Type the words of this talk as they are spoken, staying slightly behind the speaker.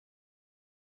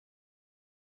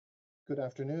Good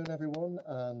afternoon, everyone,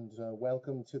 and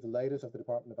welcome to the latest of the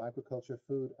Department of Agriculture,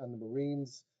 Food and the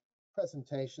Marine's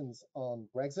presentations on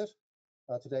Brexit.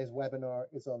 Today's webinar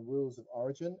is on rules of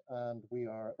origin, and we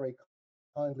are very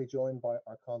kindly joined by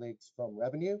our colleagues from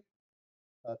Revenue.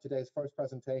 Today's first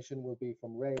presentation will be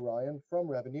from Ray Ryan from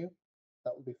Revenue.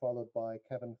 That will be followed by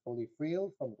Kevin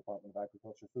Foley-Friel from the Department of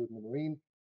Agriculture, Food and the Marine,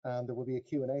 and there will be a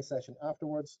Q&A session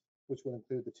afterwards, which will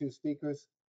include the two speakers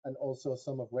and also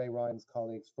some of Ray Ryan's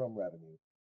colleagues from Revenue.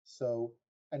 So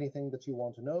anything that you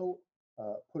want to know,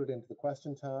 put it into the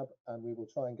question tab and we will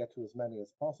try and get to as many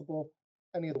as possible.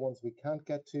 Any of the ones we can't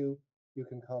get to, you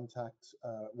can contact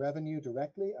Revenue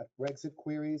directly at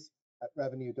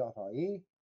brexitqueries@revenue.ie,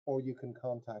 or you can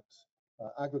contact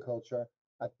Agriculture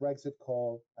at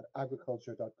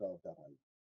brexitcall@agriculture.gov.ie.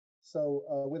 So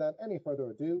without any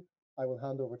further ado, I will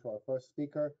hand over to our first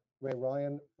speaker, Ray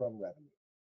Ryan from Revenue.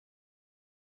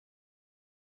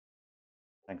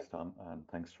 Thanks, Tom, and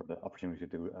thanks for the opportunity to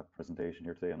do a presentation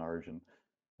here today on Origin.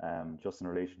 Just in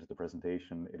relation to the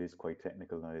presentation, it is quite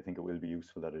technical, and I think it will be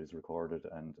useful that it is recorded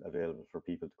and available for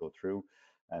people to go through.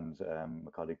 And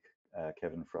my colleague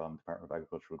Kevin from the Department of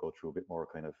Agriculture will go through a bit more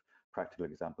kind of practical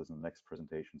examples in the next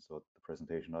presentation. So the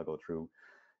presentation I'll go through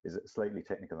is slightly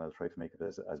technical, and I'll try to make it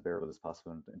as bearable as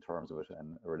possible in terms of it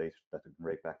and relate that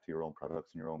right back to your own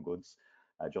products and your own goods.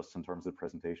 Just in terms of the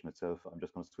presentation itself, I'm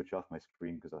just going to switch off my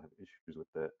screen because I have issues with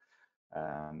the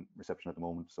reception at the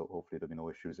moment, so hopefully there'll be no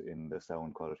issues in the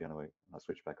sound quality anyway. I'll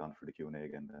switch back on for the Q&A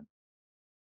again then.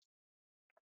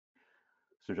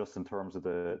 So just in terms of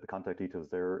the contact details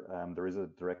there, there is a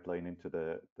direct line into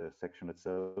the section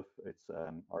itself. It's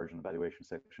Origin Evaluation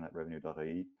section at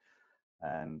Revenue.ie,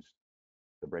 and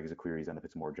the Brexit queries, and if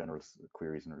it's more general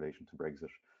queries in relation to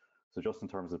Brexit. So just in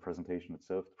terms of the presentation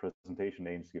itself, the presentation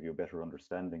aims to give you a better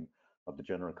understanding of the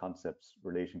general concepts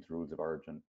relating to rules of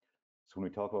origin. So when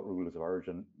we talk about rules of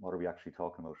origin, what are we actually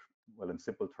talking about? Well, in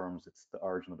simple terms, it's the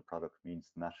origin of the product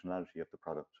means the nationality of the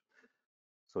product.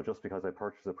 So just because I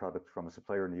purchase a product from a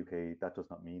supplier in the UK, that does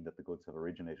not mean that the goods have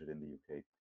originated in the UK.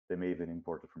 They may have been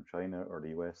imported from China or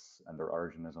the US, and their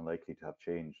origin is unlikely to have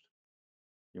changed.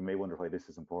 You may wonder why this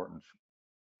is important.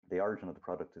 The origin of the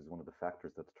product is one of the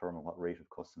factors that determine what rate of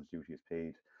customs duty is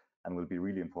paid, and will be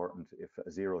really important if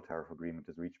a zero tariff agreement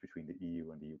is reached between the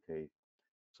EU and the UK.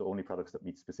 So only products that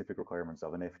meet specific requirements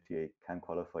of an FTA can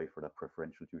qualify for that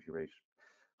preferential duty rate,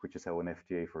 which is how an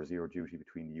FTA for zero duty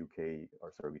between the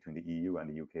between the EU and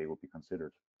the UK will be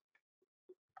considered.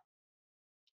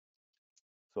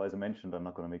 So as I mentioned, I'm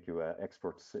not going to make you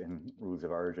experts in rules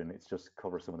of origin. It's just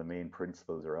cover some of the main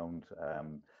principles around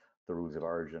the rules of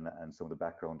origin and some of the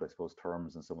background, I suppose,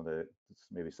 terms and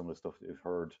maybe some of the stuff that you've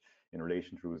heard in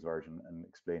relation to rules of origin, and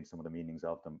explain some of the meanings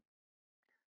of them.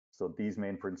 So these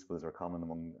main principles are common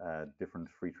among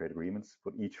different free trade agreements,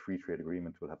 but each free trade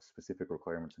agreement will have specific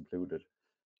requirements included.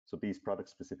 So these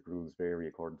product-specific rules vary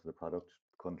according to the product,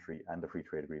 country, and the free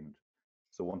trade agreement.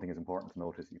 So one thing is important to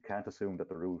notice: you can't assume that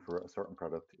the rule for a certain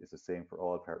product is the same for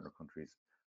all partner countries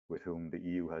with whom the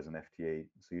EU has an FTA.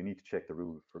 So you need to check the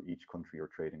rule for each country you're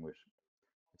trading with.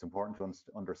 It's important to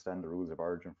understand the rules of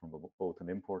origin from both an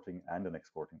importing and an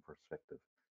exporting perspective.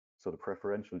 So the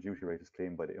preferential duty rate is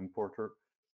claimed by the importer,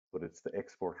 but it's the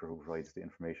exporter who provides the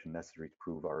information necessary to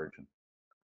prove origin.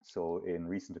 So in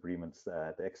recent agreements,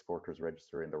 the exporters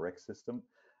register in the REX system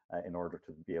in order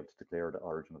to be able to declare the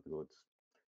origin of the goods.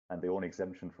 And the only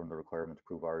exemption from the requirement to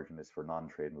prove origin is for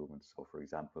non-trade movements. So for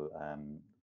example,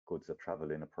 goods that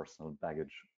travel in a personal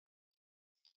baggage.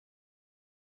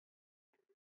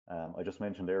 I just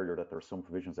mentioned earlier that there are some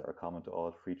provisions that are common to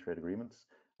all free trade agreements,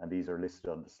 and these are listed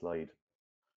on the slide.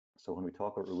 So when we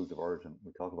talk about rules of origin,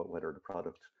 we talk about whether the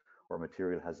product or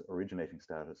material has originating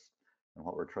status. And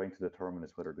what we're trying to determine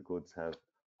is whether the goods have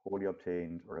wholly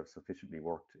obtained or have sufficiently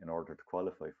worked in order to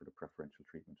qualify for the preferential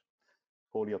treatment.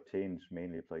 Wholly obtained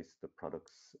mainly applies to the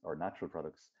products or natural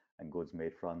products and goods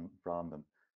made from them.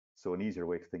 So an easier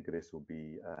way to think of this would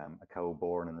be a cow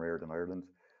born and reared in Ireland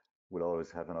will always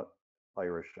have an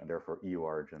Irish and therefore EU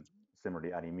origin.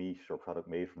 Similarly, any meat or product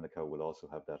made from the cow will also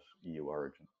have that EU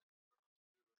origin.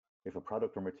 If a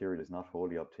product or material is not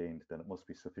wholly obtained, then it must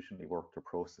be sufficiently worked or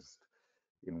processed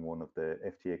in one of the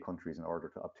FTA countries in order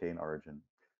to obtain origin.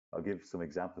 I'll give some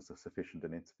examples of sufficient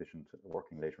and insufficient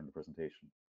working later in the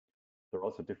presentation. There are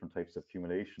also different types of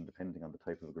accumulation depending on the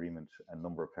type of agreement and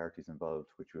number of parties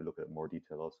involved, which we'll look at in more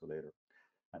detail also later.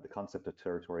 And the concept of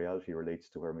territoriality relates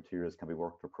to where materials can be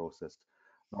worked or processed.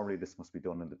 Normally this must be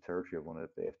done in the territory of one of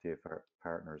the FTA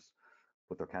partners,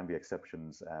 but there can be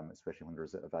exceptions, especially when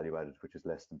there's a value added which is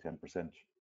less than 10%.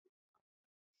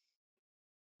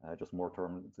 Just more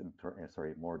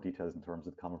more details in terms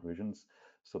of the common provisions.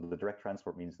 So the direct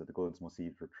transport means that the goods must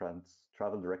either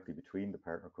travel directly between the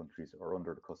partner countries or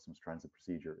under the customs transit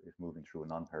procedure if moving through a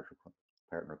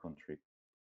non-partner country.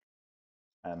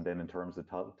 And then in terms of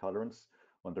tolerance,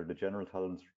 under the general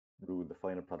tolerance rule, the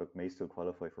final product may still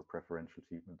qualify for preferential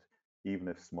treatment, even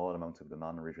if small amounts of the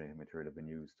non-originating material have been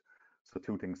used. So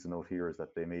two things to note here is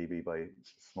that they may be by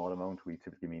small amount, we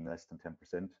typically mean less than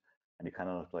 10%, and you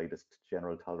cannot apply this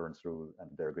general tolerance rule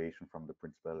and derogation from the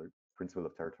principle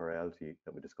of territoriality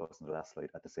that we discussed in the last slide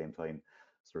at the same time.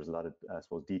 So there's a lot of, I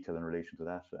suppose, detail in relation to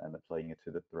that and applying it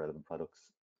to the relevant products.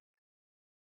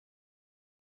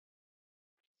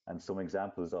 And some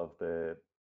examples of the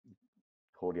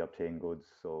wholly obtained goods,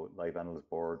 so live animals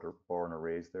born or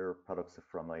raised there, products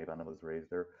from live animals raised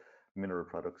there, mineral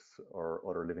products or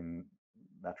other living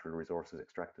natural resources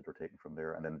extracted or taken from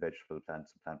there, and then vegetable,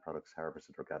 plants, and plant products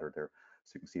harvested or gathered there.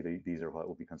 So you can see these are what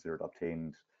would be considered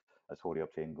obtained as wholly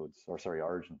obtained goods, or sorry,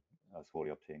 origin as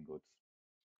wholly obtained goods.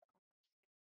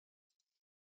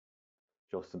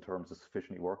 Just in terms of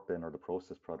sufficiently worked then, or the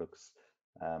processed products,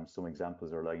 some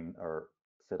examples are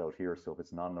set out here. So if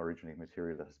it's non-originating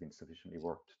material that has been sufficiently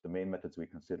worked, the main methods we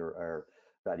consider are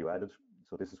value added.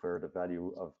 So this is where the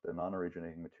value of the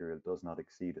non-originating material does not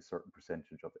exceed a certain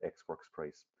percentage of X works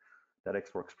price. That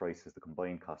X works price is the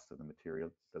combined cost of the material,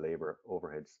 the labor,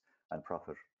 overheads, and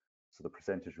profit. So the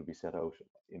percentage will be set out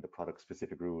in the product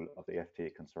specific rule of the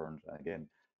FTA concerned. And again,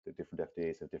 the different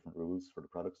FTAs have different rules for the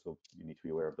product, so you need to be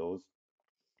aware of those.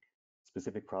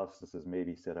 Specific processes may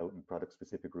be set out in product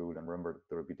specific rule, and remember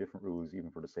there will be different rules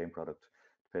even for the same product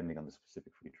depending on the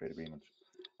specific free trade agreement.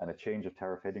 And a change of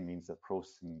tariff heading means that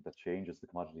processing that changes the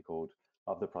commodity code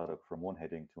of the product from one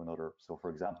heading to another. So for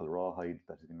example, raw hide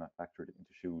that has been manufactured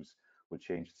into shoes will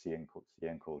change the CN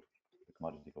code, the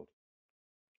commodity code.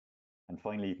 And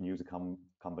finally, you can use a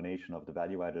combination of the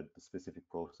value added, the specific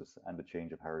process, and the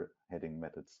change of heading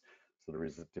methods. So there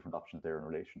is different options there in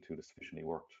relation to the sufficiently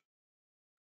worked.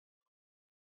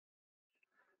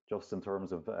 Just in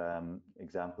terms of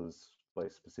examples by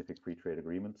specific free trade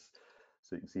agreements.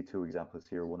 So you can see two examples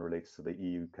here. One relates to the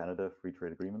EU-Canada free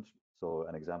trade agreement. So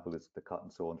an example is the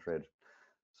cotton sew and thread.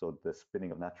 So the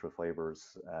spinning of natural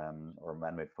fibers or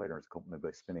man-made fibers accompanied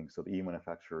by spinning. So the EU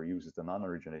manufacturer uses the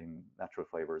non-originating natural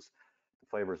fibers. The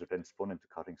fibers are then spun into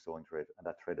cotton sewing thread, and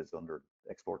that thread is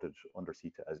exported under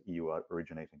CETA as EU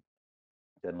originating.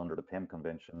 Then under the PEM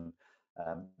convention,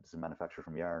 this is manufactured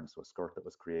from yarn, so a skirt that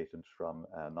was created from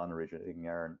non-originating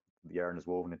yarn. The yarn is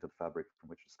woven into the fabric from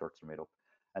which the skirts are made up,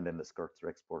 and then the skirts are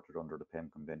exported under the PEM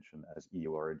convention as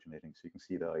EU originating. So you can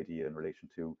see the idea in relation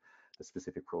to the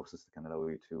specific process that can allow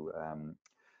you to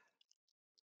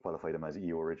qualify them as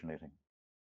EU originating.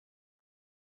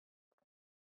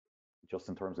 Just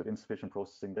in terms of insufficient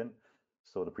processing then,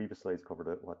 so the previous slides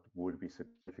covered what would be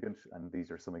significant, and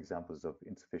these are some examples of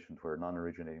insufficient where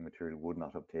non-originating material would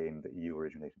not obtain the EU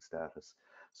originating status.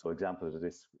 So examples of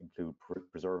this include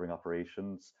preserving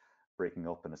operations, breaking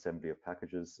up an assembly of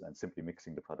packages, and simply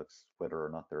mixing the products, whether or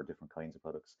not there are different kinds of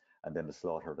products. And then the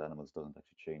slaughter of the animals doesn't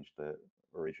actually change the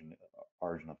origin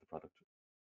of the product.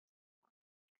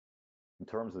 In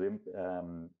terms of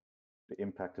the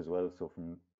impact as well, so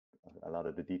from a lot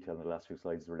of the detail in the last few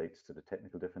slides relates to the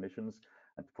technical definitions,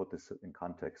 and to put this in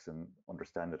context and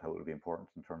understand it, how it will be important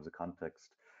in terms of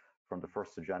context. From the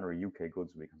 1st of January, UK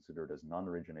goods will be considered as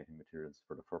non-originating materials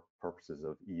for the purposes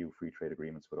of EU free trade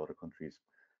agreements with other countries.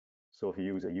 So if you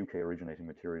use a UK originating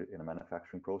material in a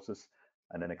manufacturing process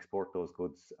and then export those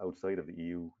goods outside of the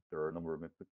EU, there are a number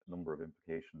of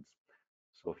implications.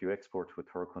 So if you export to a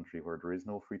third country where there is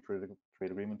no free trade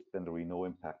agreement, then there will be no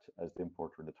impact, as the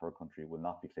importer in the third country will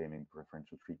not be claiming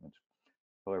preferential treatment.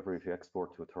 However, if you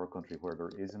export to a third country where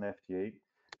there is an FTA,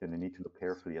 then you need to look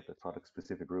carefully at the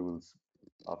product-specific rules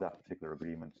of that particular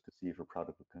agreement to see if your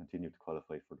product will continue to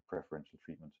qualify for the preferential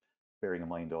treatment, bearing in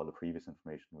mind all the previous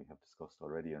information we have discussed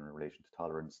already in relation to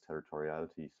tolerance,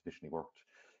 territoriality, sufficiently worked,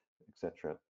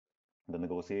 etc. The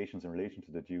negotiations in relation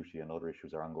to the duty and other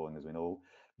issues are ongoing, as we know,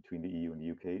 between the EU and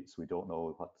the UK, so we don't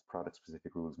know what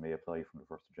product-specific rules may apply from the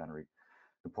 1st of January.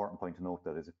 The important point to note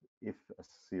that is if a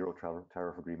zero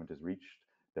tariff agreement is reached,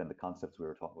 then the concepts we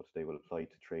were talking about today will apply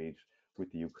to trade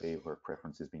with the UK where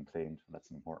preference is being claimed. And that's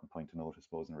an important point to note, I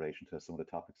suppose, in relation to some of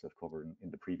the topics I've covered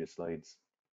in the previous slides.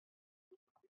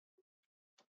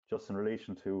 Just in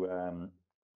relation to,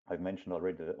 I've mentioned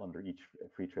already that under each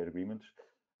free trade agreement,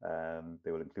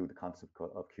 they will include the concept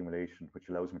of accumulation, which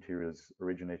allows materials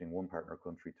originating in one partner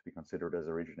country to be considered as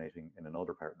originating in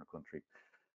another partner country.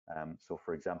 So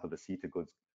for example, the CETA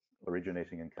goods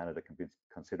originating in Canada can be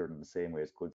considered in the same way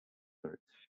as goods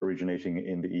originating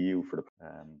in the EU for the,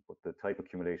 but the type of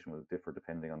accumulation will differ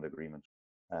depending on the agreement.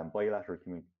 Bilateral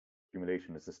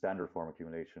accumulation is the standard form of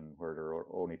accumulation where there are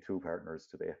only two partners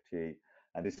to the FTA,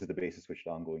 and this is the basis which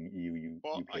the ongoing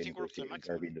EU-UK negotiations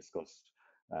are being discussed,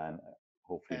 and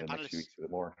hopefully in the next few weeks we'll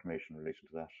have more information in relation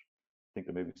to that. I think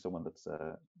there may be someone that's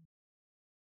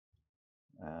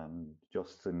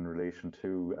just in relation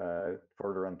to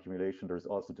further on accumulation, there's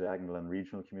also diagonal and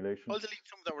regional accumulation. I'll delete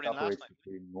some that were in last night.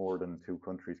 Between more than two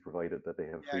countries, provided that they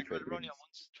have free trade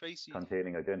agreements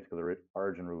containing identical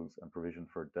origin rules and provision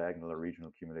for diagonal or regional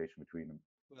accumulation between them.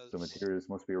 Well, so materials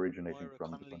must be originating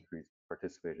from the countries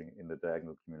participating in the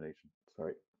diagonal accumulation.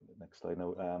 Sorry, next slide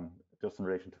now. Just in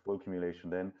relation to full accumulation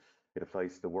then, it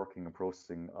applies to the working and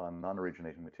processing on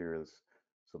non-originating materials.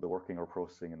 So the working or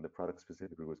processing in the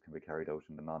product-specific rules can be carried out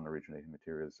in the non-originating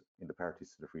materials in the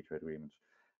parties to the free trade agreement.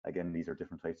 Again, these are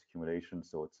different types of accumulation,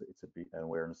 so it's an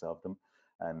awareness of them,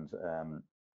 and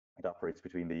it operates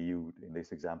between the EU in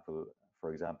this example,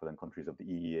 for example, and countries of the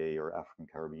EEA or African,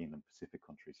 Caribbean, and Pacific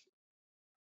countries.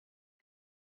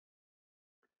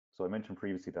 So I mentioned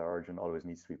previously that origin always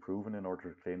needs to be proven in order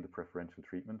to claim the preferential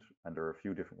treatment, and there are a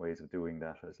few different ways of doing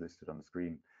that as listed on the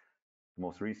screen. The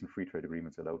most recent free trade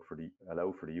agreements allow for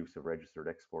the use of registered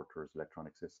exporters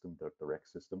electronic system, the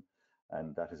REX system,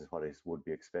 and that is what would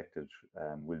be expected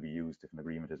will be used if an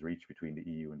agreement is reached between the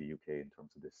EU and the UK in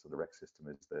terms of this. So the REX system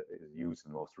is used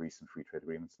in the most recent free trade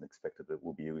agreements and expected that it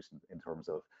will be used in terms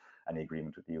of any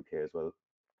agreement with the UK as well.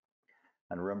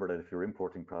 And remember that if you're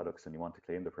importing products and you want to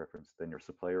claim the preference, then your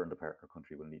supplier and the partner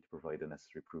country will need to provide the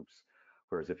necessary proofs.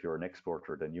 Whereas if you're an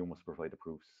exporter, then you must provide the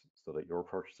proofs so that your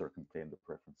purchaser can claim the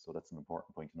preference. So that's an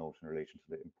important point to note in relation to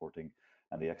the importing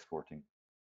and the exporting.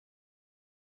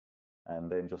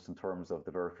 And then just in terms of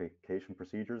the verification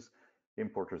procedures,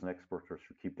 importers and exporters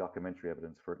should keep documentary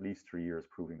evidence for at least 3 years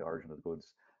proving the origin of the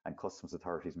goods, and customs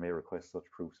authorities may request such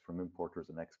proofs from importers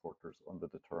and exporters under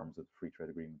the terms of the free trade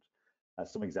agreement.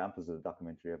 Some examples of the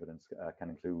documentary evidence can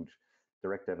include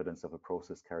direct evidence of a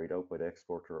process carried out by the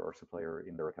exporter or supplier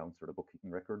in their accounts or the bookkeeping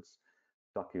records,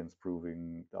 documents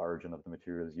proving the origin of the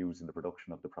materials used in the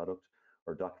production of the product,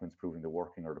 or documents proving the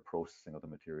working or the processing of the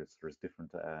materials. There's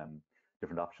different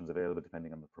options available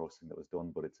depending on the processing that was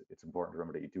done, but it's important to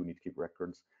remember that you do need to keep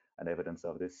records and evidence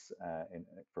of this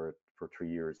for 3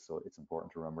 years. So it's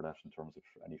important to remember that in terms of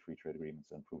any free trade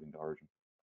agreements and proving the origin.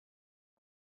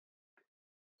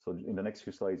 So in the next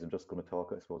few slides, I'm just going to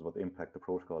talk, I suppose, about the impact the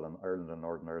protocol on Ireland and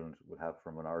Northern Ireland will have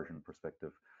from an origin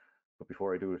perspective. But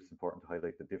before I do, it's important to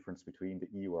highlight the difference between the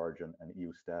EU origin and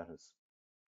EU status.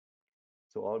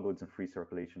 So all goods in free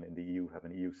circulation in the EU have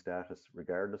an EU status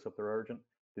regardless of their origin.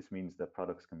 This means that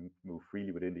products can move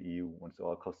freely within the EU once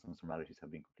all customs formalities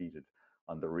have been completed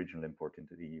on the original import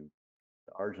into the EU.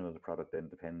 The origin of the product then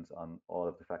depends on all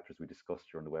of the factors we discussed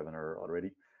during the webinar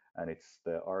already, and it's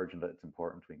the origin that's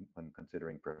important when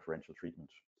considering preferential treatment.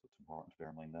 So it's important to bear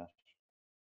in mind that.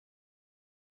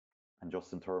 And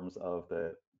just in terms of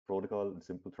the protocol, in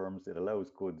simple terms, it allows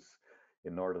goods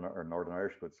in Northern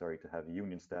Irish goods, to have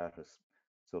union status,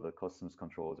 so that customs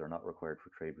controls are not required for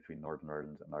trade between Northern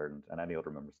Ireland and any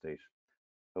other member state.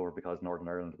 However, because Northern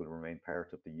Ireland will remain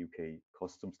part of the UK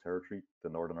customs territory, the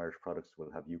Northern Irish products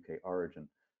will have UK origin.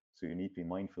 So you need to be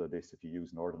mindful of this if you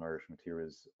use Northern Irish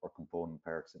materials or component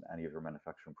parts in any of your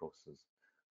manufacturing processes.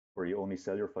 Where you only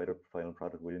sell your final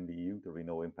product within the EU, there will be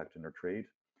no impact on your trade.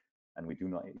 And we do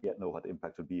not yet know what the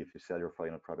impact will be if you sell your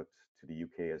final product to the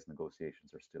UK, as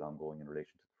negotiations are still ongoing in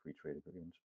relation to the free trade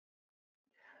agreement.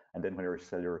 And then when you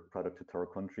sell your product to a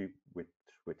third country with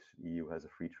EU has a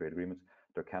free trade agreement,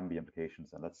 there can be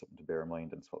implications, and that's something to bear in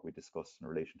mind, and it's what we discussed in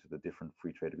relation to the different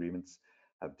free trade agreements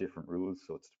have different rules,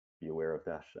 so it's to be aware of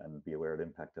that and be aware of the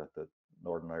impact that the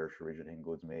Northern Irish originating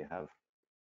goods may have.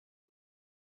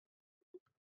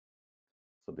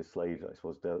 So this slide, I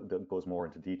suppose, that goes more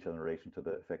into detail in relation to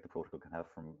the effect the protocol can have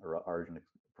from an origin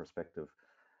perspective.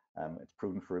 It's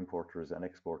prudent for importers and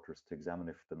exporters to examine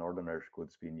if the Northern Irish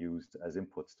goods being used as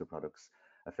inputs to products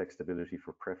affects the ability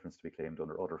for preference to be claimed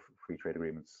under other free trade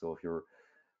agreements. So if you're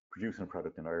producing a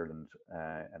product in Ireland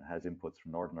and has inputs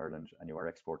from Northern Ireland, and you are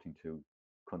exporting to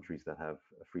countries that have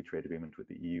a free trade agreement with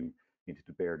the EU, you need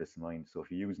to bear this in mind. So if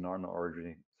you use Northern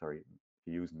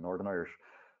Irish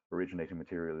originating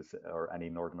materials or any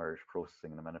Northern Irish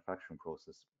processing in a manufacturing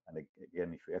process, and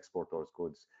again, if you export those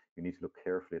goods, you need to look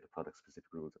carefully at the product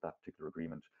specific rules of that particular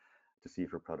agreement to see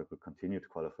if your product will continue to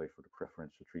qualify for the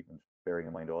preferential treatment, bearing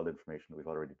in mind all the information that we've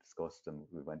already discussed and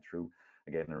we went through,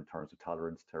 again, in terms of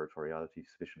tolerance, territoriality,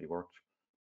 sufficiently worked.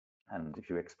 And if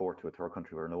you export to a third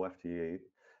country where no FTA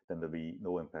then there'll be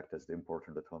no impact, as the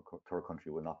importer in the third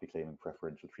country will not be claiming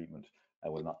preferential treatment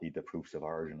and will not need the proofs of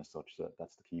origin as such. So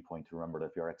that's the key point to remember, that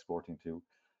if you're exporting to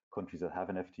countries that have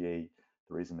an FTA,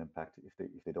 there is an impact.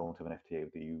 If they don't have an FTA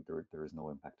with the EU, there is no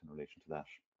impact in relation to that.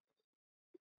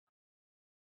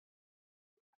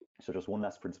 So just one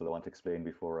last principle I want to explain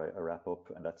before I wrap up,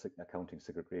 and that's accounting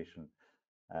segregation.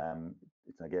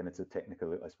 It's a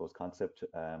technical, I suppose, concept.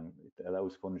 It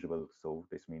allows fungible, so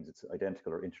this means it's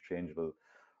identical or interchangeable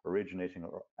originating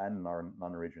and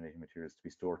non-originating materials to be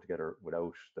stored together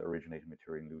without the originating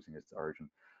material losing its origin.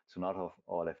 So not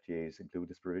all FTAs include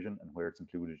this provision, and where it's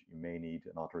included, you may need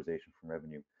an authorization from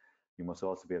Revenue. You must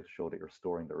also be able to show that you're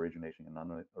storing the originating and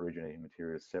non-originating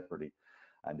materials separately,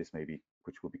 and this may be,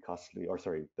 which would be costly, or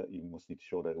sorry, that you must need to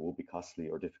show that it will be costly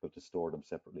or difficult to store them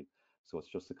separately. So it's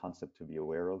just a concept to be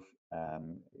aware of.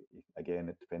 Again,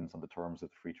 it depends on the terms of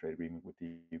the free trade agreement with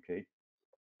the UK.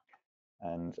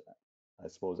 And I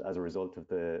suppose as a result of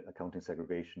the accounting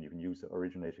segregation, you can use the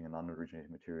originating and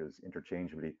non-originating materials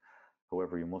interchangeably.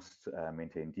 However, you must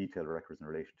maintain detailed records in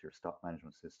relation to your stock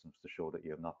management systems to show that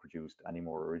you have not produced any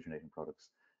more originating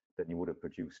products than you would have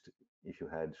produced if you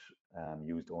had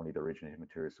used only the originating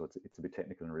materials. So it's a bit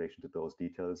technical in relation to those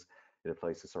details. It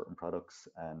applies to certain products,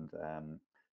 and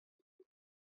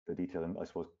the detail, I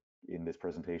suppose, in this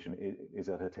presentation is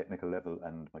at a technical level,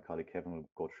 and my colleague Kevin will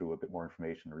go through a bit more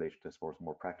information in relation to, I suppose,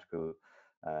 more practical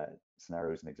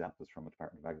scenarios and examples from a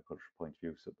Department of Agriculture point of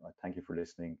view. So I thank you for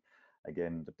listening.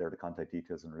 Again, there are the contact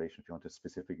details in relation if you want to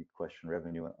specifically question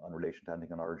Revenue on relation to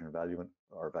anything on origin value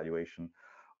or valuation,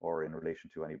 or in relation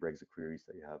to any Brexit queries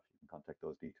that you have, you can contact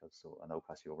those details. So I'll now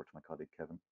pass you over to my colleague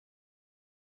Kevin.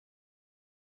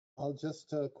 I'll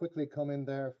just quickly come in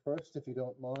there first, if you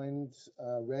don't mind,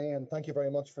 Ray, and thank you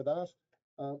very much for that.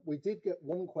 We did get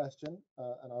one question,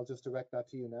 and I'll just direct that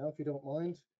to you now, if you don't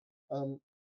mind.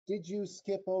 Did you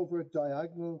skip over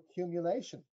diagonal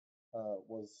accumulation?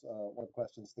 Was one of the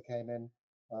questions that came in.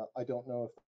 I don't know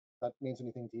if that means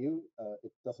anything to you.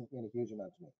 It doesn't mean a huge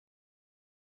amount to me.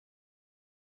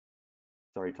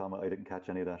 Sorry, Tom, I didn't catch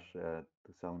any of that.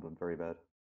 The sound went very bad.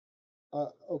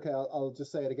 Okay, I'll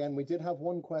just say it again. We did have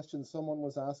one question. Someone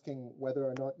was asking whether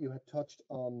or not you had touched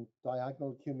on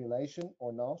diagonal accumulation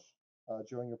or not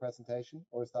during your presentation,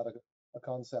 or is that a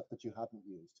concept that you hadn't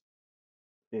used?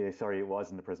 Yeah, sorry, it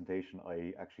was in the presentation.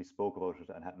 I actually spoke about it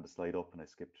and hadn't the slide up, and I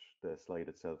skipped the slide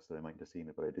itself, so I mightn't have seen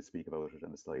it, but I did speak about it,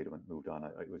 and the slide moved on.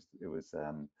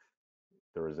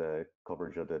 There was a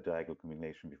coverage of the diagonal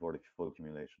accumulation before the full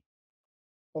accumulation.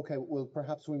 Okay, well,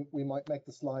 perhaps we might make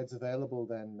the slides available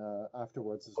then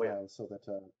afterwards as well, so that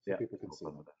people can see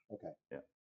them. Okay. Yeah.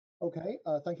 Okay,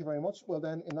 thank you very much. Well,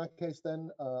 then, in that case, then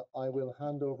I will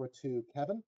hand over to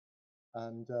Kevin,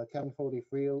 and Kevin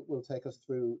Foley-Friel will take us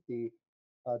through the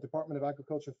Department of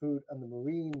Agriculture, Food and the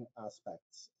Marine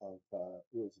aspects of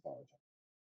rules of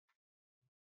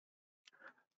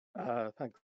origin.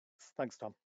 Thanks,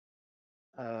 Tom.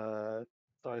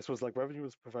 So I suppose, like, Revenue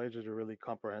has provided a really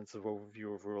comprehensive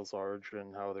overview of rules of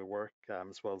origin, how they work,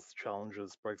 as well as the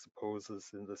challenges Brexit poses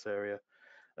in this area.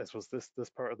 I suppose this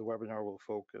part of the webinar will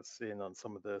focus in on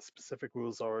some of the specific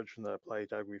rules of origin that apply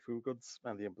to agri-food goods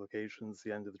and the implications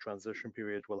the end of the transition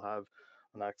period will have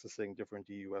on accessing different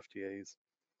EU FTAs.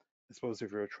 I suppose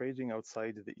if you're trading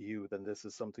outside of the EU, then this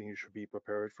is something you should be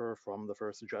prepared for from the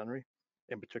 1st of January.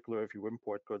 In particular, if you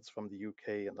import goods from the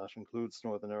UK, and that includes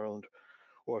Northern Ireland,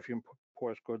 or if you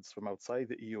import goods from outside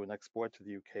the EU and export to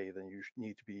the UK, then you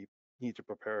need to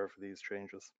prepare for these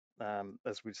changes.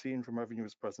 As we've seen from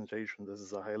Revenue's presentation, this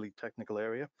is a highly technical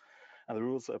area, and the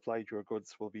rules that apply to your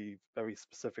goods will be very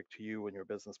specific to you and your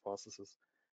business processes.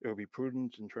 It will be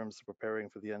prudent in terms of preparing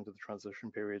for the end of the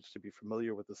transition period to be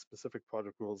familiar with the specific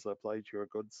product rules that apply to your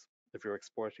goods. If you're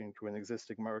exporting to an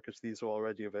existing market, these are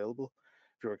already available.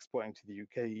 If you're exporting to the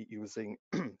UK using,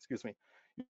 using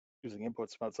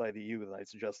inputs from outside the EU, then I'd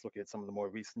suggest looking at some of the more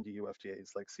recent EU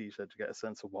FTAs like CETA to get a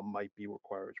sense of what might be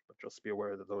required, but just be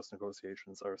aware that those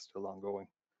negotiations are still ongoing.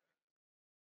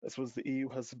 I suppose the EU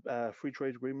has free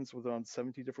trade agreements with around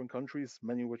 70 different countries,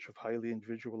 many of which have highly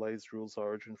individualized rules of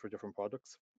origin for different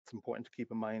products. It's important to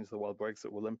keep in mind that while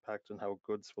Brexit will impact on how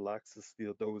goods will access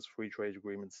those free trade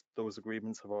agreements, those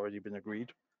agreements have already been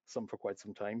agreed, some for quite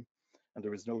some time, and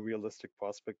there is no realistic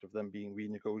prospect of them being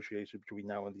renegotiated between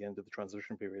now and the end of the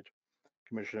transition period. The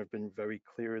Commission have been very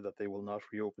clear that they will not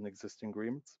reopen existing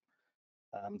agreements.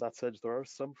 That said, there are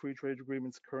some free trade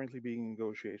agreements currently being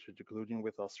negotiated, including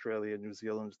with Australia, New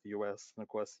Zealand, the US, and of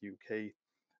course the UK,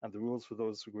 and the rules for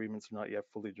those agreements are not yet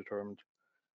fully determined.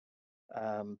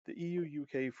 The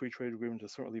EU-UK free trade agreement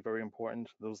is certainly very important.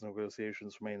 Those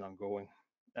negotiations remain ongoing.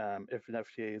 If an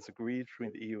FTA is agreed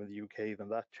between the EU and the UK, then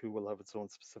that too will have its own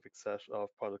specific set of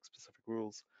product-specific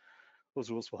rules. Those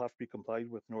rules will have to be complied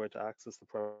with in order to access the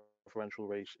preferential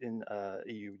rate in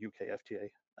EU-UK FTA.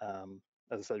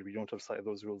 As I said, we don't have sight of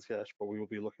those rules yet, but we will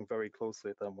be looking very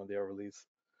closely at them when they are released.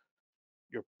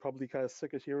 You're probably kind of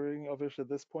sick of hearing of it at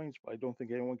this point, but I don't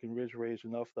think anyone can reiterate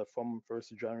enough that from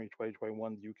 1st of January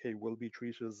 2021, the UK will be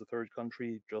treated as a third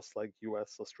country, just like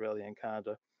US, Australia, and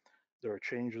Canada. There are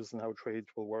changes in how trade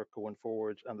will work going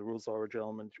forward, and the rules of origin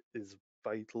element is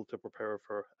vital to prepare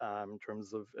for in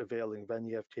terms of availing of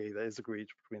any FTA that is agreed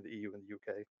between the EU and the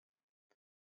UK.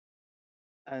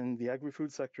 And the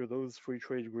agri-food sector, those free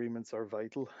trade agreements are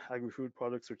vital. Agri-food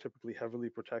products are typically heavily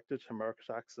protected, and market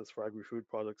access for agri-food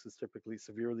products is typically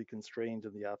severely constrained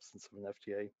in the absence of an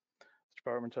FTA. The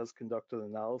Department has conducted an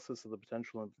analysis of the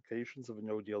potential implications of a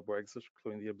no-deal Brexit,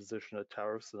 including the imposition of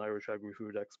tariffs on Irish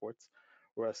agri-food exports.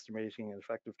 We're estimating an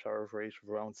effective tariff rate of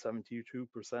around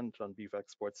 72% on beef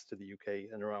exports to the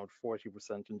UK and around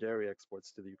 40% on dairy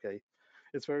exports to the UK.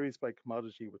 It varies by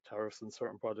commodity, with tariffs on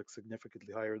certain products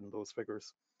significantly higher than those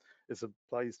figures. This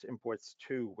applies to imports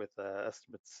too, with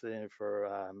estimates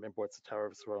for imports of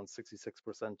tariffs around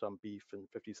 66% on beef and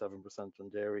 57% on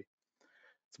dairy.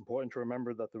 It's important to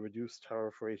remember that the reduced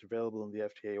tariff rate available in the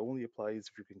FTA only applies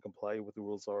if you can comply with the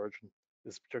rules of origin.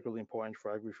 This is particularly important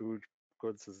for agri-food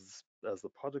goods as the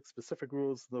product-specific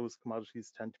rules in those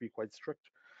commodities tend to be quite strict.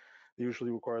 They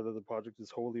usually require that the product is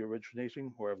wholly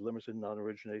originating or have limited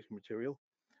non-originating material.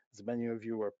 As many of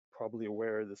you are probably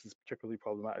aware, this is particularly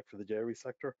problematic for the dairy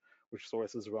sector, which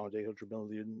sources around 800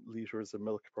 million litres of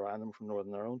milk per annum from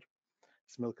Northern Ireland.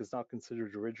 This milk is not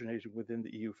considered originating within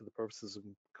the EU for the purposes of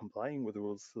complying with the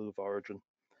rules of origin.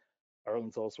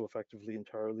 Ireland's also effectively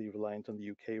entirely reliant on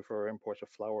the UK for our import of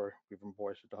flour. We've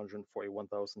imported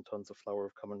 141,000 tonnes of flour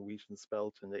of common wheat and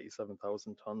spelt and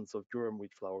 87,000 tonnes of durum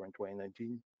wheat flour in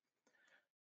 2019.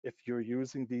 If you're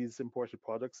using these imported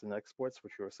products in exports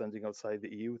which you're sending outside the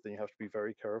EU, then you have to be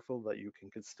very careful that you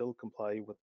can still comply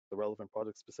with the relevant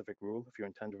product-specific rule if you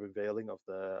intend of availing of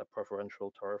the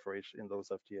preferential tariff rate in those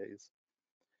FTAs.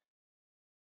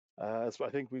 As I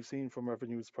think we've seen from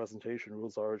Revenue's presentation,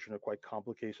 rules of origin are quite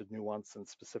complicated, nuanced, and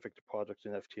specific to product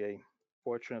and FTA.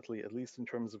 Fortunately, at least in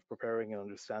terms of preparing and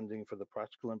understanding for the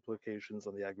practical implications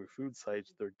on the agri-food side,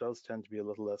 there does tend to be a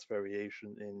little less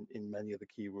variation in many of the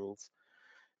key rules.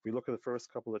 If we look at the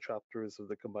first couple of chapters of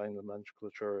the combined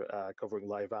nomenclature covering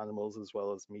live animals as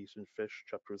well as meat and fish,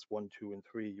 chapters 1, 2, and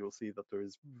 3, you'll see that there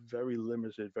is very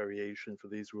limited variation for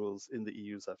these rules in the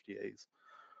EU's FTAs.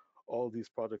 All these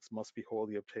products must be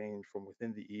wholly obtained from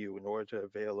within the EU in order to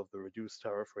avail of the reduced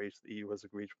tariff rate the EU has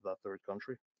agreed with that third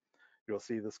country. You'll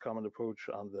see this common approach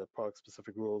on the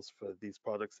product-specific rules for these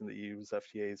products in the EU's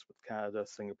FTAs with Canada,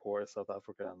 Singapore, South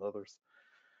Africa, and others.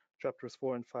 Chapters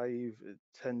 4 and 5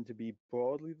 tend to be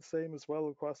broadly the same as well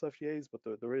across FTAs,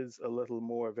 but there is a little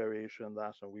more variation in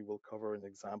that, and we will cover an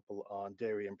example on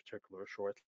dairy in particular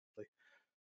shortly.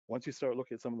 Once you start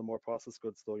looking at some of the more processed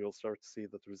goods, though, you'll start to see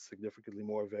that there's significantly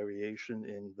more variation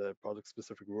in the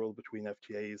product-specific rule between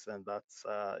FTAs, and that's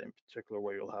in particular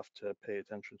where you'll have to pay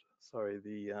attention to. Sorry,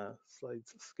 the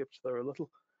slides skipped there a little.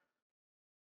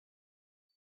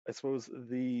 I suppose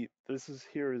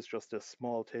here is just a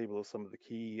small table of some of the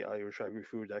key Irish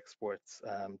agri-food exports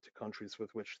to countries with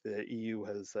which the EU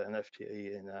has an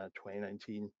FTA in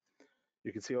 2019.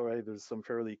 You can see already there's some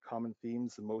fairly common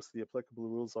themes in most of the applicable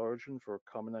rules of origin for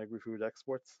common agri-food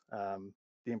exports. The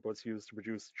inputs used to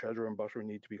produce cheddar and butter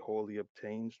need to be wholly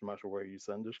obtained no matter where you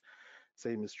send it.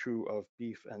 Same is true of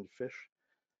beef and fish.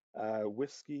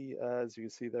 Whiskey, as you can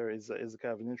see there, is a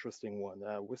kind of an interesting one.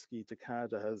 Whiskey to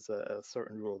Canada has a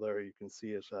certain rule there. You can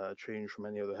see it change from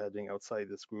any other heading outside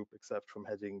this group except from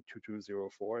heading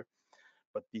 2204.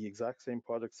 But the exact same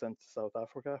product sent to South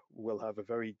Africa will have a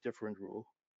very different rule.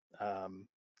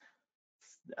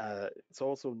 It's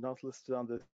also not listed on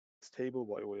this table.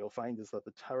 What you'll find is that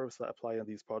the tariffs that apply on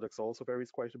these products also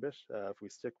varies quite a bit. If we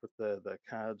stick with the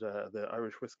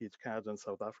Irish whiskey to Canada and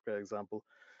South Africa example,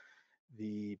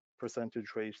 the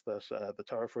percentage rate that the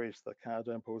tariff rate that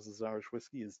Canada imposes on Irish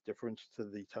whiskey is different to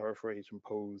the tariff rate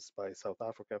imposed by South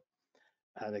Africa.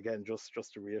 And again, just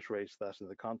to reiterate that in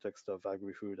the context of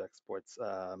agri-food exports,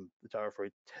 the tariff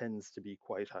rate tends to be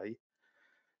quite high.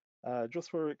 Just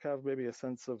for kind of maybe a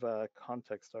sense of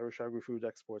context, Irish agri-food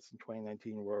exports in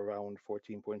 2019 were around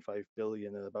 14.5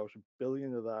 billion, and about $1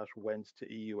 billion of that went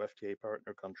to EU FTA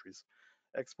partner countries.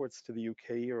 Exports to the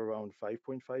UK are around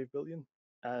 5.5 billion,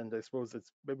 and I suppose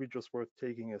it's maybe just worth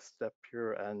taking a step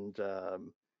here and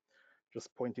just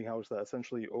pointing out that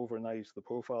essentially overnight, the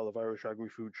profile of Irish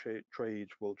agri-food trade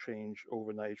will change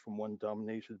overnight from one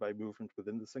dominated by movement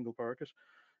within the single market,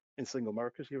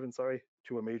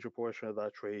 to a major portion of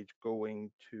that trade going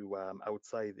to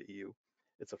outside the EU.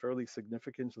 It's a fairly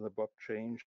significant and abrupt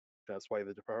change. That's why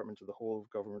the Department of the whole of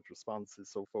government response is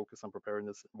so focused on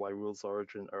preparedness, why rules of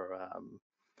origin are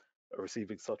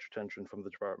receiving such attention from the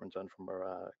department and from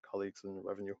our colleagues in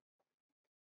Revenue.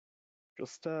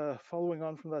 Just following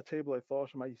on from that table, I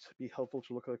thought it might be helpful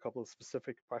to look at a couple of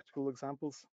specific practical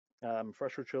examples.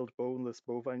 Fresh or chilled boneless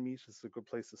bovine meat is a good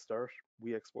place to start.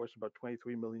 We exported about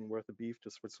 23 million worth of beef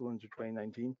to Switzerland in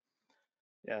 2019.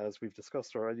 As we've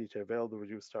discussed already, to avail the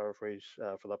reduced tariff rate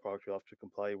for that product, you'll have to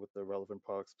comply with the relevant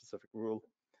product-specific rule.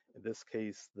 In this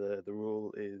case, the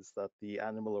rule is that the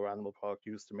animal or animal product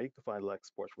used to make the final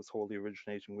export was wholly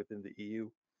originating within the EU.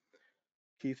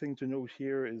 Key thing to note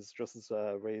here is, just as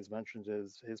Ray has mentioned in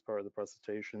his part of the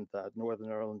presentation, that Northern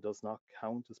Ireland does not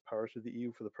count as part of the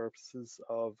EU for the purposes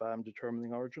of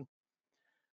determining origin.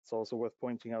 It's also worth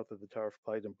pointing out that the tariff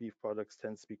applied on beef products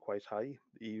tends to be quite high.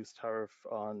 The EU's tariff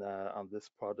on this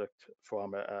product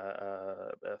from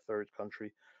a third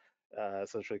country,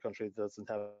 essentially a country that doesn't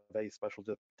have a special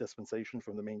dispensation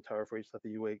from the main tariff rates that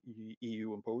the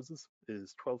EU imposes,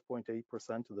 is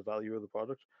 12.8% of the value of the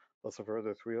product, plus a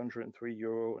further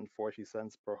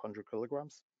 €303.40 per 100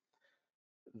 kilograms.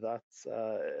 That's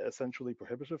essentially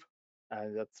prohibitive,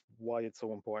 and that's why it's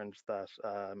so important that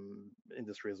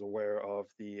industry is aware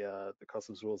of the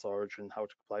customs rules of origin, how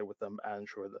to comply with them, and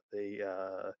ensure that they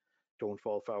don't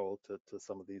fall foul to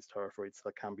some of these tariff rates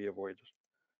that can be avoided.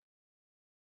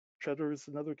 Cheddar is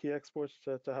another key export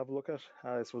to have a look at.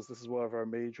 I suppose this is one of our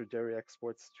major dairy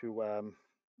exports to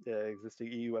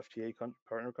existing EU FTA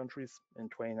partner countries. In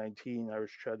 2019,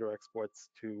 Irish cheddar exports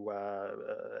to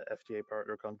FTA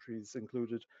partner countries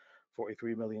included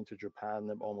 43 million to Japan,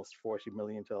 and almost 40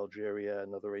 million to Algeria,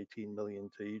 another 18 million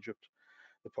to Egypt.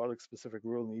 The product-specific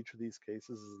rule in each of these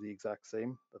cases is the exact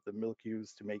same, that the milk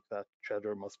used to make that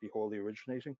cheddar must be wholly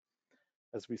originating.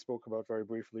 As we spoke about very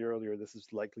briefly earlier, this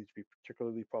is likely to be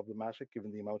particularly problematic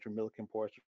given the amount of milk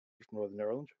imported from Northern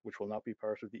Ireland, which will not be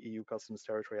part of the EU customs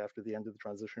territory after the end of the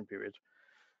transition period.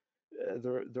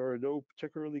 There are no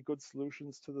particularly good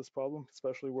solutions to this problem,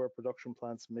 especially where production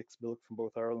plants mix milk from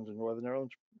both Ireland and Northern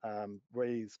Ireland.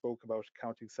 Ray spoke about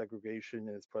accounting segregation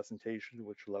in his presentation,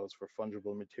 which allows for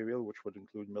fungible material, which would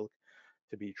include milk,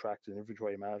 to be tracked in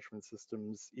inventory management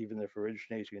systems, even if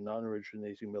originating and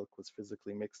non-originating milk was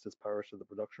physically mixed as part of the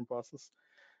production process.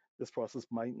 This process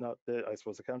might not, I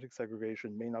suppose accounting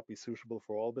segregation may not be suitable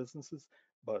for all businesses,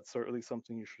 but certainly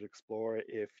something you should explore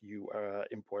if you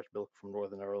import milk from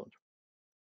Northern Ireland.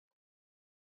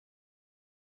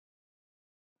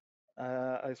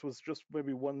 I suppose just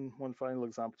maybe one final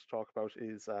example to talk about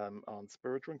is on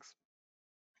spirit drinks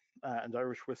and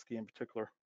Irish whiskey in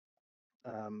particular.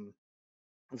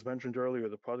 As mentioned earlier,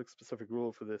 the product-specific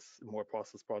rule for this more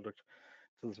processed product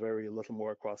does vary a little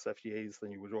more across FTAs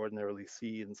than you would ordinarily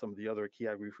see in some of the other key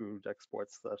agri-food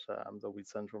exports that we'd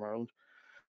send from Ireland.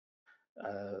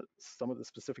 Some of the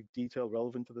specific detail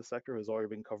relevant to the sector has already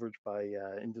been covered by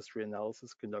industry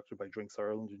analysis conducted by Drinks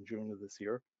Ireland in June of this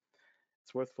year.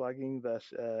 It's worth flagging that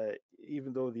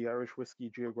even though the Irish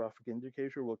Whiskey Geographic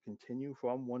Indicator will continue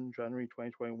from 1 January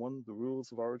 2021, the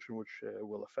rules of origin which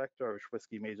will affect Irish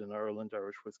whiskey made in Ireland,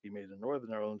 Irish whiskey made in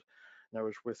Northern Ireland, and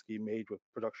Irish whiskey made with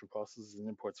production processes and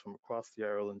imports from across the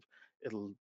Ireland,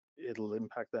 it'll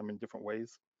impact them in different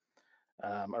ways.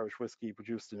 Irish whiskey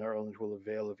produced in Ireland will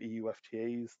avail of EU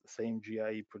FTAs, the same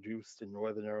GI produced in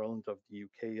Northern Ireland of the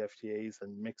UK FTAs,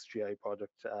 and mixed GI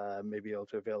product may be able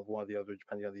to avail of one or the other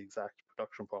depending on the exact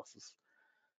production process.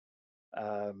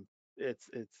 It's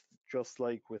just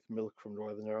like with milk from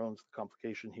Northern Ireland. The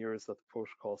complication here is that the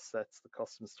protocol sets the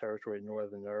customs territory in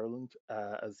Northern Ireland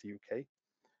as the UK.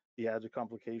 The added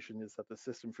complication is that the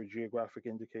system for geographic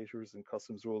indicators and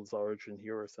customs rules origin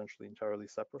here are essentially entirely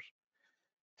separate,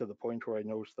 to the point where I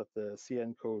note that the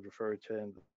CN code referred to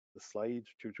in the slide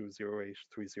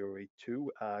 22083082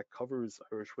 covers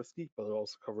Irish whiskey, but it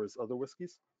also covers other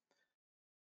whiskies.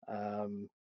 That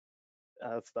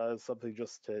is something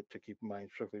just to keep in mind,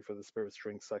 particularly for the spirits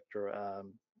drink sector.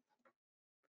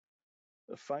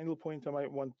 The final point I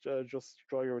might want to just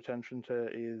draw your attention to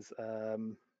is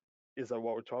that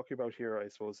what we're talking about here, I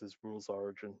suppose, is rules of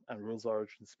origin, and rules of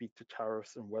origin speak to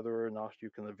tariffs and whether or not you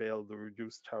can avail the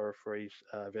reduced tariff rate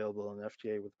available in an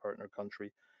FTA with a partner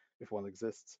country if one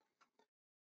exists.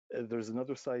 There's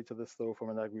another side to this though, from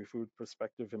an agri-food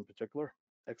perspective in particular.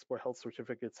 Export health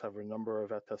certificates have a number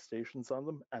of attestations on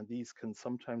them, and these can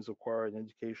sometimes require an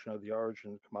indication of the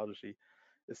origin of the commodity,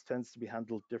 This tends to be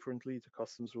handled differently to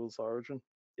customs rules of origin.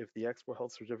 If the export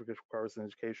health certificate requires an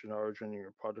indication of origin and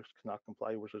your product cannot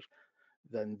comply with it,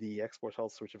 then the export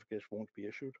health certificate won't be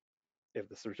issued. If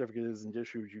the certificate isn't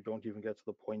issued, you don't even get to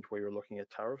the point where you're looking at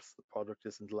tariffs. The product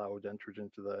isn't allowed entered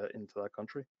into that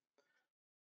country.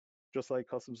 Just like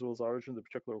customs rules of origin, the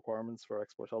particular requirements for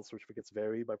export health certificates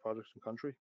vary by product and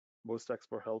country. Most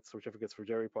export health certificates for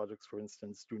dairy products, for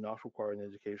instance, do not require an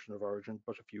indication of origin,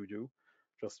 but a few do.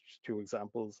 Just two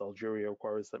examples: Algeria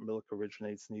requires that milk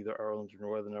originates in either Ireland or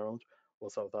Northern Ireland, while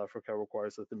South Africa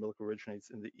requires that the milk originates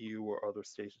in the EU or other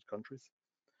stated countries.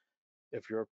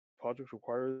 If your product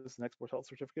requires an export health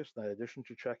certificate, then in addition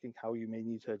to checking how you may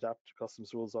need to adapt to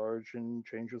customs rules of origin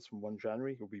changes from 1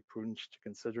 January, it will be prudent to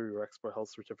consider your export health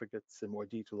certificates in more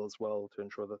detail as well to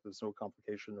ensure that there's no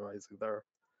complication arising there.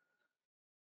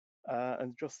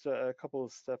 And just a couple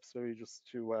of steps maybe just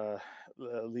to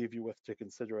leave you with to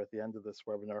consider at the end of this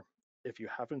webinar. If you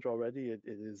haven't already, it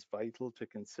is vital to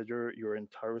consider your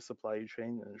entire supply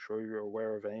chain and ensure you're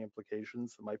aware of any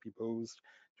implications that might be posed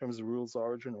in terms of rules of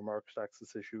origin or market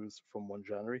access issues from 1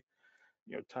 January.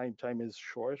 You know, time is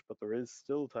short, but there is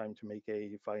still time to make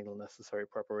a final necessary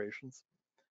preparations.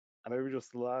 And maybe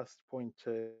just the last point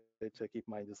to keep in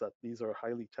mind is that these are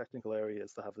highly technical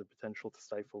areas that have the potential to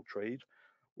stifle trade.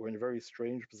 We're in a very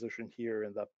strange position here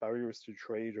in that barriers to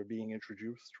trade are being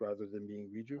introduced rather than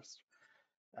being reduced.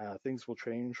 Things will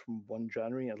change from 1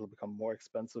 January and it'll become more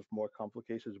expensive, more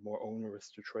complicated, more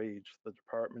onerous to trade. The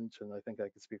department, and I think I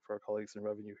can speak for our colleagues in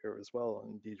Revenue here as well,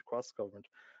 and indeed across government,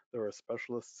 there are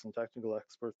specialists and technical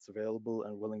experts available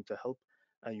and willing to help,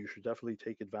 and you should definitely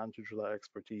take advantage of that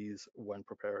expertise when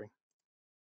preparing.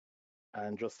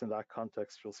 And just in that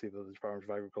context, you'll see that the Department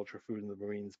of Agriculture, Food and the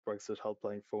Marines Brexit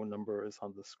helpline phone number is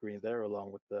on the screen there,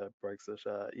 along with the Brexit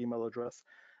email address.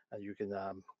 And you can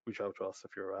reach out to us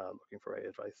if you're looking for any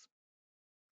advice.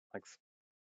 Thanks.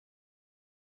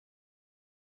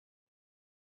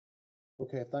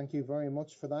 Okay, thank you very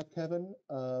much for that, Kevin.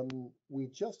 We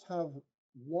just have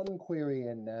one query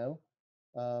in now,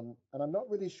 and I'm not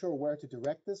really sure where to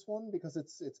direct this one because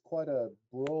it's quite a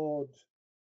broad,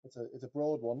 it's a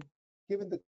broad one. Given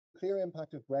the clear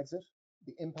impact of Brexit,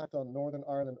 the impact on Northern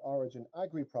Ireland origin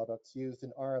agri products used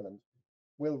in Ireland,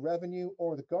 will Revenue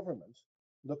or the government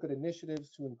look at initiatives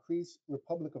to increase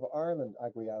Republic of Ireland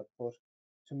agri output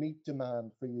to meet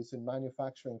demand for use in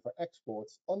manufacturing for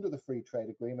exports under the Free Trade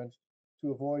Agreement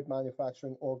to avoid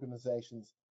manufacturing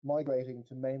organisations migrating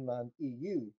to mainland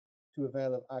EU to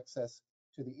avail of access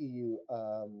to the EU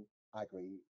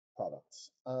agri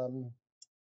products?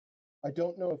 I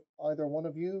don't know if either one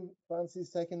of you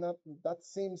fancies taking that. That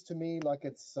seems to me like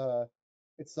it's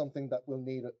something that will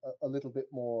need a little bit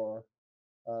more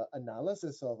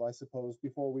analysis of, I suppose,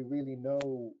 before we really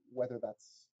know whether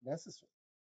that's necessary.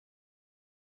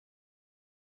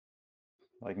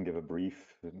 I can give a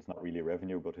brief. It's not really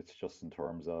revenue, but it's just in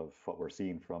terms of what we're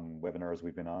seeing from webinars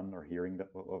we've been on or hearing that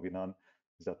what we've been on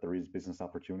is that there is business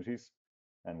opportunities,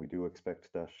 and we do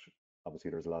expect that.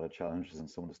 Obviously, there's a lot of challenges, and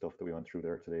some of the stuff that we went through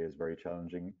there today is very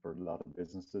challenging for a lot of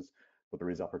businesses. But there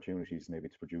is opportunities maybe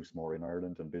to produce more in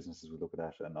Ireland, and businesses would look at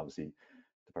that. And obviously,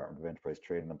 Department of Enterprise,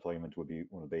 Trade and Employment would be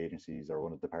one of the agencies or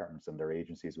one of the departments, and their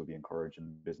agencies would be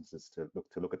encouraging businesses to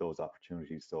look at those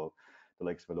opportunities. So the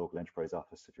likes of a local enterprise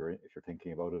office, if you're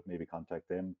thinking about it, maybe contact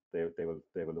them. They will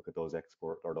look at those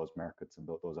export or those markets and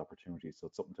those opportunities. So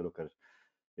it's something to look at.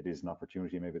 It is an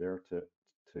opportunity maybe there to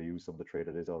use some of the trade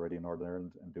that is already in Northern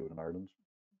Ireland and do it in Ireland.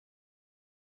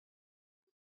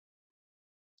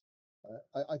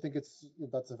 I think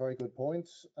that's a very good point,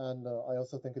 and I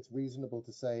also think it's reasonable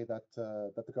to say that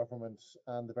that the government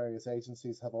and the various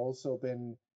agencies have also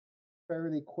been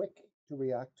fairly quick to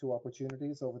react to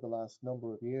opportunities over the last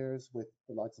number of years with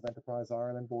the likes of Enterprise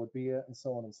Ireland, Board BIA, and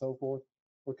so on and so forth.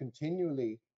 We're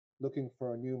continually looking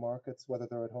for new markets, whether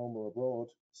they're at home or abroad.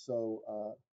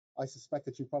 So I suspect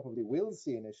that you probably will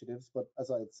see initiatives, but as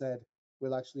I had said,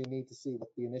 we'll actually need to see what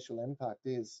the initial impact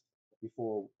is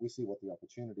before we see what the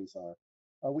opportunities are.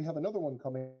 We have another one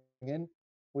coming in,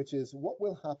 which is what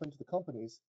will happen to the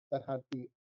companies that had the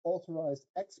authorized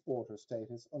exporter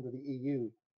status under the EU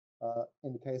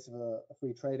in the case of a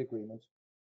free trade agreement.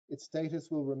 Its status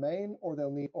will remain, or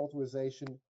they'll need authorization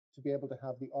to be able to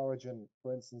have the origin,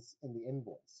 for instance, in the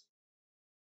invoice.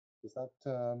 Does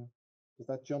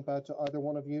that jump out to either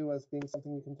one of you as being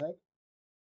something you can take?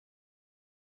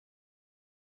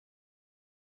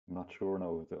 I'm not sure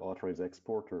now. The authorized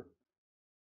exporter.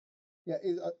 Yeah,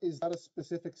 is that a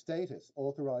specific status,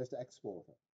 authorized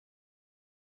exporter?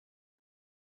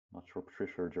 Not sure,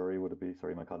 Patricia or Jerry, would it be?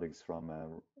 Sorry, my colleagues from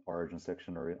Origin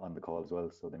section are on the call as well,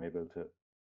 so they may be able to.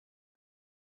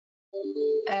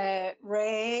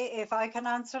 Ray, if I can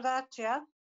answer that, yeah?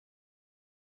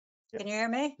 Can you hear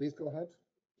me? Please go ahead.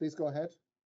 Please go ahead.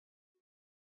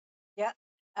 Yeah.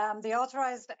 The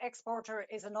authorised exporter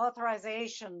is an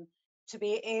authorisation to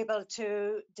be able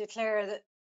to declare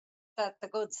that the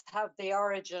goods have the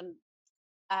origin.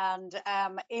 And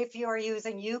if you're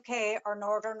using UK or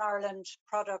Northern Ireland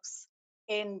products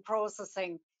in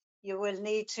processing, you will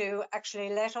need to actually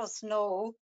let us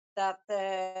know that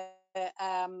the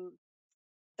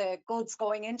goods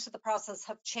going into the process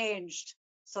have changed,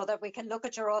 so that we can look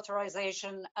at your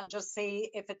authorization and just see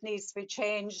if it needs to be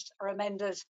changed or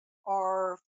amended,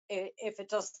 or if it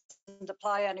doesn't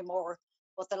apply anymore.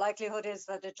 But the likelihood is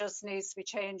that it just needs to be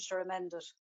changed or amended.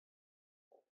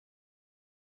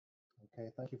 Okay,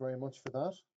 thank you very much for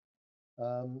that.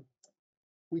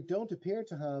 We don't appear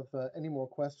to have any more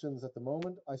questions at the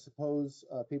moment. I suppose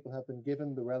people have been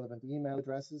given the relevant email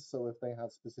addresses, so if they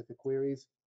have specific queries,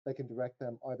 they can direct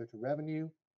them either to Revenue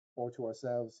or to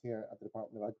ourselves here at the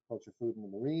Department of Agriculture, Food and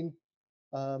the Marine.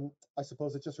 I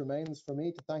suppose it just remains for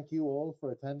me to thank you all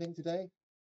for attending today,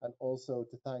 and also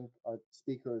to thank our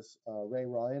speakers, Ray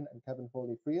Ryan and Kevin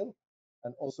Foley-Friel,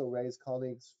 and also Ray's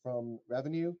colleagues from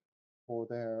Revenue for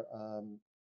their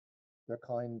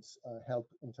kind help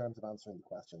in terms of answering the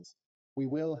questions. We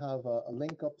will have a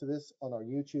link up to this on our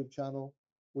YouTube channel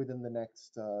within the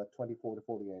next 24 to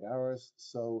 48 hours.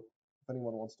 So if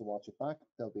anyone wants to watch it back,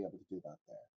 they'll be able to do that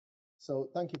there. So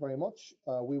thank you very much.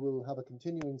 We will have a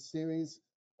continuing series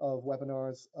of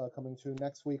webinars coming through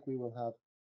next week. We will have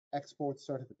export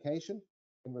certification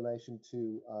in relation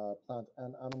to plant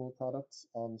and animal products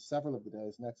on several of the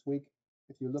days next week,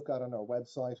 if you look out on our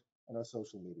website and our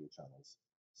social media channels.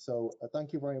 So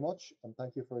thank you very much, and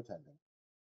thank you for attending.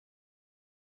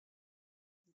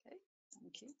 Okay,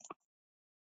 thank you.